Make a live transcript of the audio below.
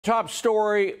Top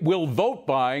story, will vote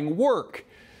buying work?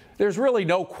 There's really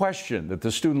no question that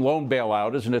the student loan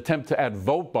bailout is an attempt at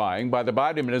vote buying by the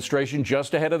Biden administration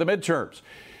just ahead of the midterms.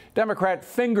 Democrat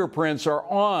fingerprints are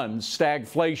on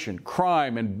stagflation,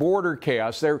 crime, and border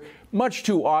chaos. They're much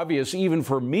too obvious even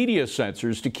for media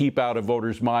censors to keep out of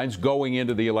voters' minds going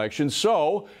into the election.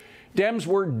 So Dems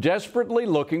were desperately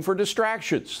looking for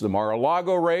distractions. The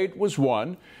Mar-a-Lago raid was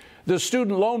one. The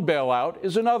student loan bailout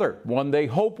is another, one they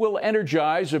hope will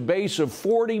energize a base of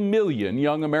 40 million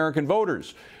young American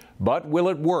voters. But will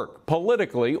it work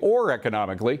politically or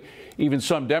economically? Even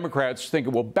some Democrats think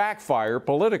it will backfire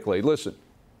politically. Listen.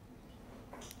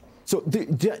 So the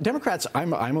Democrats,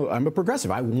 I'm a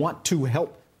progressive. I want to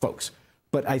help folks,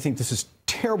 but I think this is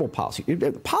terrible policy.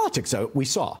 Politics, we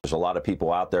saw. There's a lot of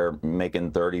people out there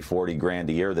making 30, 40 grand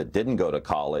a year that didn't go to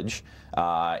college,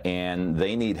 and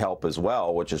they need help as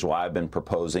well, which is why I've been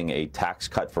proposing a tax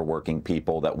cut for working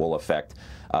people that will affect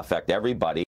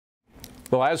everybody.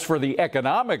 Well, as for the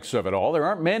economics of it all, there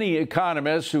aren't many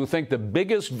economists who think the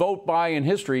biggest vote buy in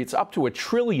history, it's up to $1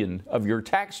 trillion of your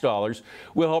tax dollars,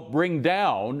 will help bring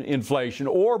down inflation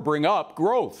or bring up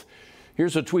growth.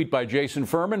 Here's a tweet by Jason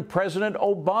Furman, President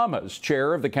Obama's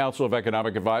chair of the Council of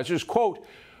Economic Advisors, quote,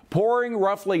 pouring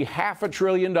roughly $500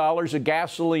 billion of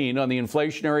gasoline on the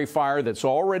inflationary fire that's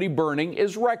already burning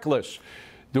is reckless.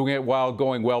 Doing it while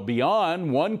going well beyond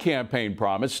one campaign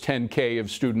promise, $10K of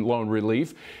student loan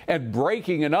relief, and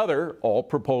breaking another, all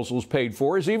proposals paid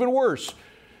for, is even worse.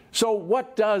 So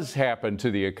what does happen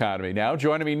to the economy now?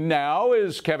 Joining me now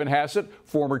is Kevin Hassett,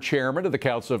 former chairman of the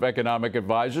Council of Economic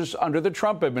Advisors under the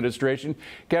Trump administration.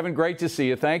 Kevin, great to see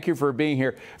you. Thank you for being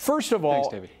here. First of all, thanks,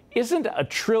 David. Isn't a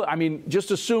trillion, I mean,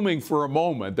 just assuming for a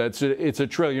moment that it's $1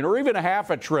 trillion or even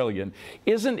 $500 billion,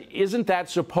 isn't that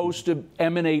supposed to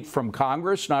emanate from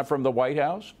Congress, not from the White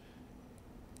House?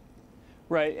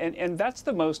 Right, and that's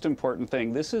the most important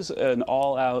thing. This is an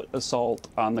all-out assault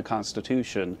on the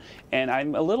Constitution, and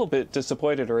I'm a little bit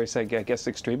disappointed, or I guess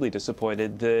extremely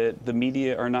disappointed, that the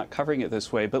media are not covering it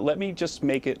this way. But let me just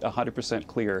make it 100%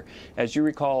 clear. As you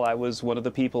recall, I was one of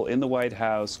the people in the White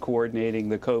House coordinating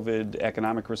the COVID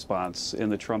economic response in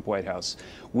the Trump White House.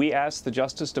 We asked the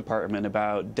Justice Department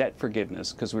about debt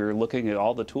forgiveness because we were looking at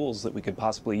all the tools that we could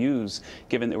possibly use,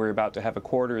 given that we were about to have a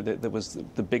quarter that was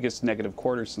the biggest negative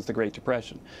quarter since the Great Depression.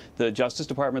 The Justice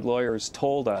Department lawyers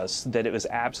told us that it was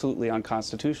absolutely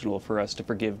unconstitutional for us to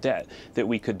forgive debt, that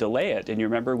we could delay it. And you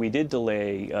remember we did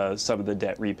delay some of the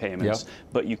debt repayments,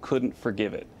 but you couldn't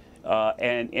forgive it.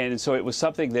 And so it was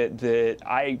something that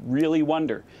I really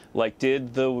wonder, like,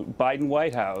 did the Biden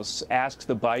White House ask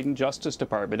the Biden Justice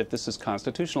Department if this is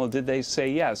constitutional? Did they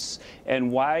say yes? And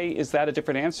why is that a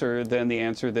different answer than the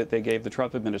answer that they gave the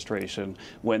Trump administration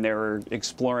when they were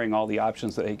exploring all the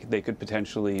options that they could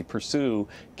potentially pursue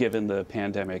given the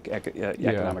pandemic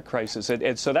economic crisis?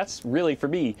 And so that's really, for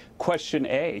me, question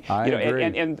A. I agree.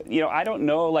 And you know, I don't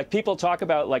know, like, people talk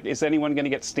about, like, is anyone going to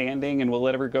get standing and will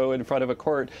it ever go in front of a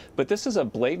court? But this is a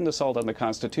blatant assault on the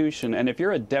Constitution. And if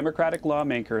you're a Democratic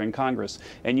lawmaker in Congress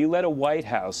and you let a White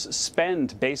House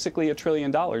spend basically $1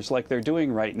 trillion like they're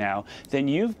doing right now, then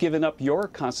you've given up your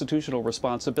constitutional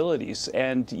responsibilities.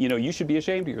 And, you know, you should be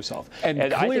ashamed of yourself. And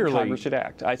clearly, I think Congress should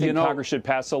act. I think Congress should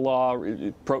pass a law,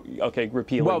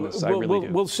 repealing this. I really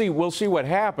do. We'll see what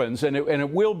happens, and it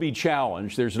will be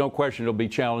challenged. There's no question it'll be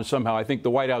challenged somehow. I think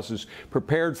the White House is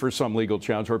prepared for some legal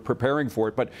challenge, or preparing for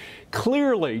it. But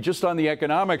clearly, just on the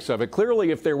economics of it,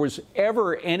 clearly, if there was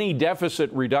ever any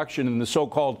deficit reduction in the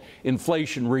so-called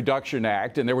Inflation Reduction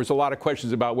Act, and there was a lot of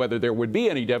questions about whether there would be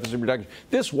any deficit reduction,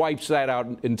 this wipes that out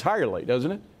entirely,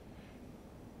 doesn't it?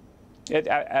 It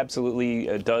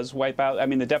absolutely does wipe out. I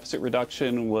mean, the deficit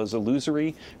reduction was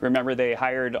illusory. Remember, they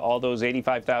hired all those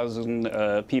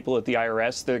 85,000 people at the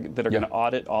IRS that are going to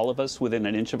audit all of us within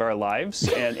an inch of our lives,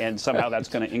 and somehow that's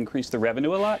going to increase the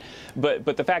revenue a lot. But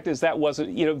the fact is that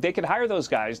wasn't, you know, they could hire those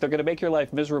guys. They're going to make your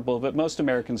life miserable, but most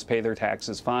Americans pay their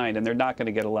taxes fine, and they're not going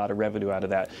to get a lot of revenue out of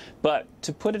that. But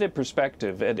to put it in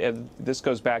perspective, and this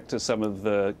goes back to some of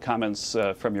the comments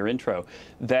from your intro,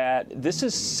 that this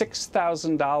is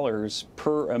 $6,000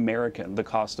 per American, the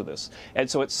cost of this. And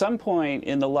so at some point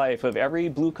in the life of every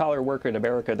blue-collar worker in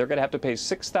America, they're going to have to pay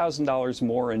 $6,000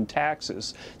 more in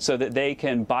taxes so that they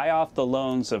can buy off the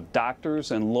loans of doctors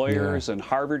and lawyers and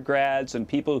Harvard grads and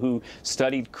people who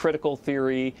studied critical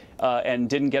theory and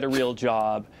didn't get a real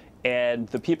job. And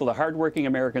the people, the hardworking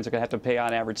Americans, are going to have to pay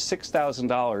on average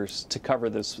 $6,000 to cover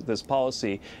this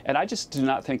policy. And I just do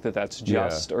not think that that's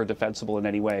just or defensible in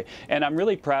any way. And I'm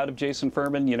really proud of Jason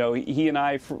Furman. You know, he and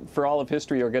I, for all of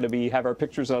history, are going to have our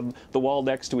pictures on the wall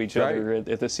next to each other at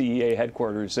the CEA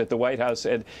headquarters at the White House.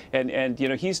 And you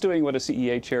know, he's doing what a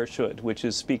CEA chair should, which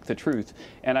is speak the truth.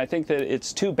 And I think that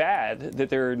it's too bad that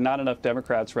there are not enough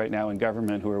Democrats right now in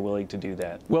government who are willing to do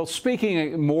that. Well,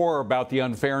 speaking more about the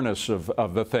unfairness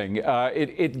of the thing,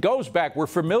 it goes back. We're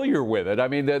familiar with it. I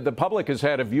mean, the public has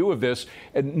had a view of this,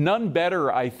 and none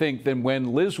better, I think, than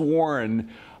when Liz Warren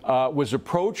was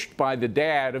approached by the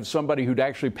dad of somebody who'd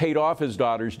actually paid off his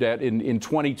daughter's debt in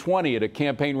 2020 at a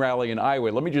campaign rally in Iowa.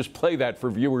 Let me just play that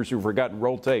for viewers who've forgotten.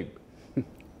 Roll tape.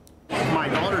 My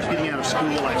daughter's getting out of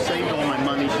school. I've saved all my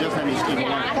money. She doesn't have any student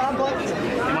loans.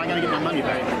 Am I going to get my money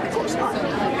back? Of course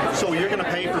not. So you're going to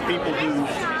pay for people who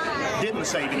didn't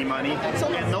save any money,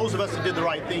 and those of us that did the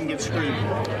right thing get screwed.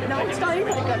 No, it's not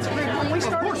even got screwed. When we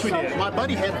started, of course we did. My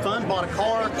buddy had fun, bought a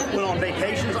car, went on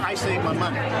vacations. I saved my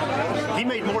money. He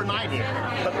made more than I did,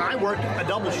 but I worked a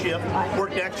double shift,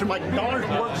 worked extra. My daughter's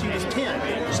worksheet is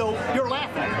 10. So you're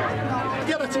laughing.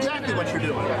 Yeah, that's exactly what you're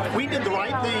doing. We did the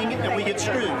right thing, and we get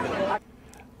screwed.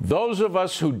 Those of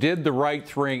us who did the right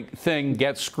thing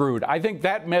get screwed. I think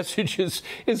that message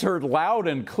is heard loud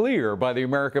and clear by the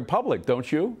American public,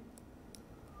 don't you?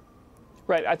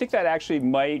 Right. I think that actually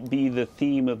might be the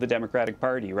theme of the Democratic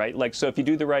Party, right? Like, so if you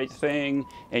do the right thing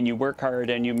and you work hard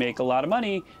and you make a lot of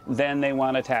money, then they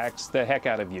want to tax the heck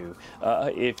out of you.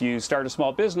 If you start a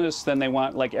small business, then they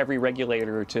want, like, every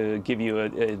regulator to give you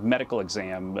a medical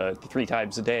exam 3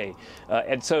 times a day.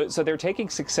 And so they're taking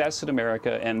success in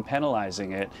America and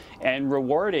penalizing it and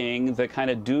rewarding the kind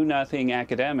of do-nothing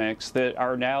academics that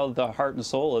are now the heart and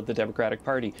soul of the Democratic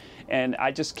Party. And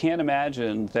I just can't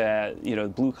imagine that, you know,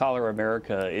 blue-collar America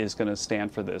is going to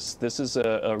stand for this. This is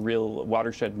a real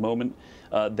watershed moment.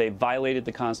 They violated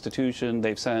the Constitution.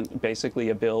 They've sent basically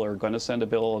a bill, or going to send a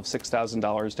bill of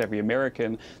 $6,000 to every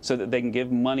American so that they can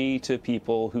give money to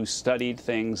people who studied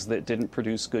things that didn't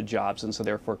produce good jobs and so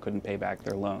therefore couldn't pay back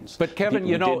their loans. But Kevin,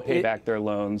 you know, did pay back their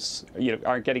loans, you know,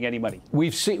 aren't getting any money.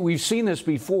 We've seen this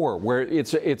before, where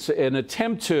it's an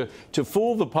attempt to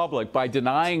fool the public by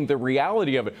denying the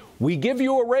reality of it. We give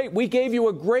you a raise. We gave you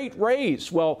a great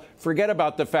raise. Well, forget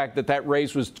about the fact that that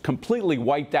raise was completely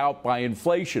wiped out by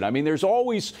inflation. I mean, there's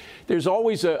always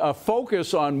a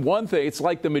focus on one thing. It's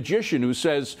like the magician who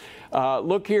says,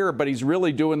 look here, but he's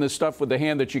really doing this stuff with the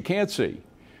hand that you can't see.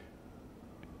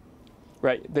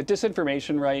 Right. The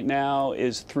disinformation right now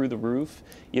is through the roof.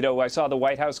 You know, I saw the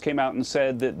White House came out and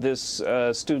said that this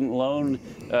student loan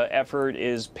effort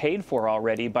is paid for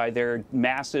already by their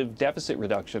massive deficit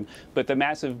reduction. But the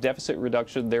massive deficit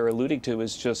reduction they're alluding to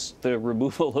is just the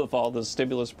removal of all the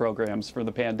stimulus programs for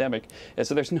the pandemic. And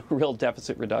so there's no real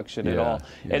deficit reduction at all.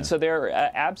 Yeah. And so they're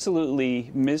absolutely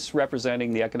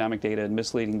misrepresenting the economic data and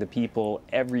misleading the people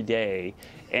every day.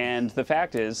 And the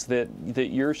fact is that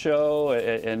your show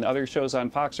and other shows on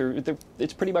Fox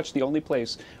it's pretty much the only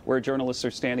place where journalists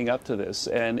are standing up to this.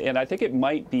 And I think it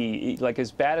might be, like, as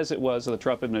bad as it was in the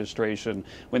Trump administration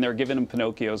when they're giving them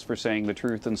Pinocchios for saying the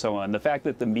truth and so on. The fact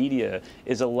that the media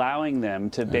is allowing them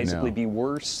to basically be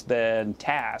worse than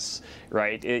TASS,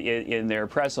 right, in their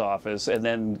press office, and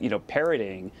then, you know,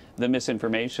 parroting the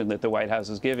misinformation that the White House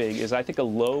is giving is, I think, a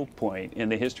low point in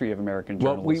the history of American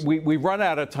journalism. Well, we've run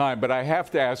out of time, but I have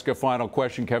to ask a final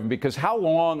question, Kevin, because how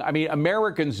long, I mean,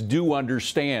 Americans do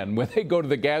understand when they go to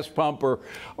the gas pump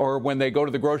or when they go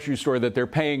to the grocery store that they're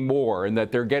paying more and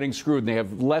that they're getting screwed and they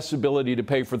have less ability to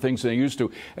pay for things than they used to.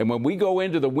 And when we go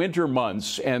into the winter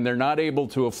months and they're not able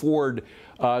to afford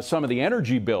some of the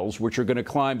energy bills, which are going to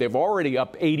climb, they've already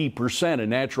up 80%, and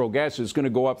natural gas is going to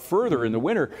go up further in the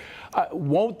winter.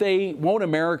 Won't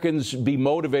Americans be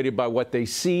motivated by what they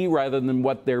see rather than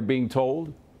what they're being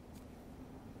told?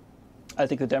 I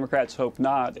think the Democrats hope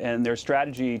not, and their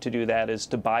strategy to do that is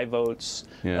to buy votes,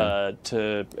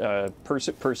 to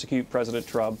persecute President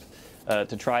Trump,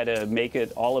 to try to make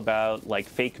it all about, like,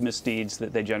 fake misdeeds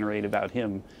that they generate about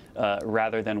him,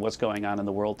 rather than what's going on in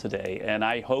the world today. And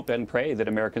I hope and pray that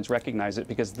Americans recognize it,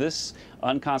 because this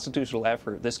unconstitutional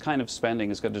effort, this kind of spending,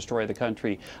 is going to destroy the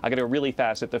country. I got to go really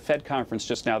fast. At the Fed conference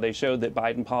just now, they showed that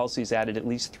Biden policies added at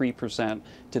least 3%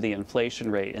 to the inflation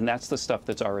rate, and that's the stuff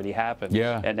that's already happened.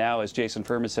 Yeah. And now, as Jason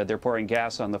Furman said, they're pouring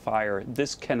gas on the fire.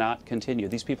 This cannot continue.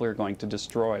 These people are going to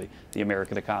destroy the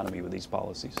American economy with these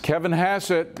policies. Kevin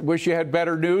Hassett, wish you had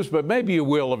better news, but maybe you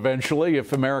will eventually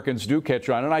if Americans do catch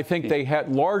on. And I think they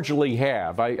largely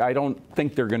have. I don't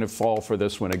think they're going to fall for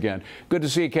this one again. Good to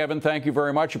see you, Kevin. Thank you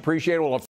very much. Appreciate it. We'll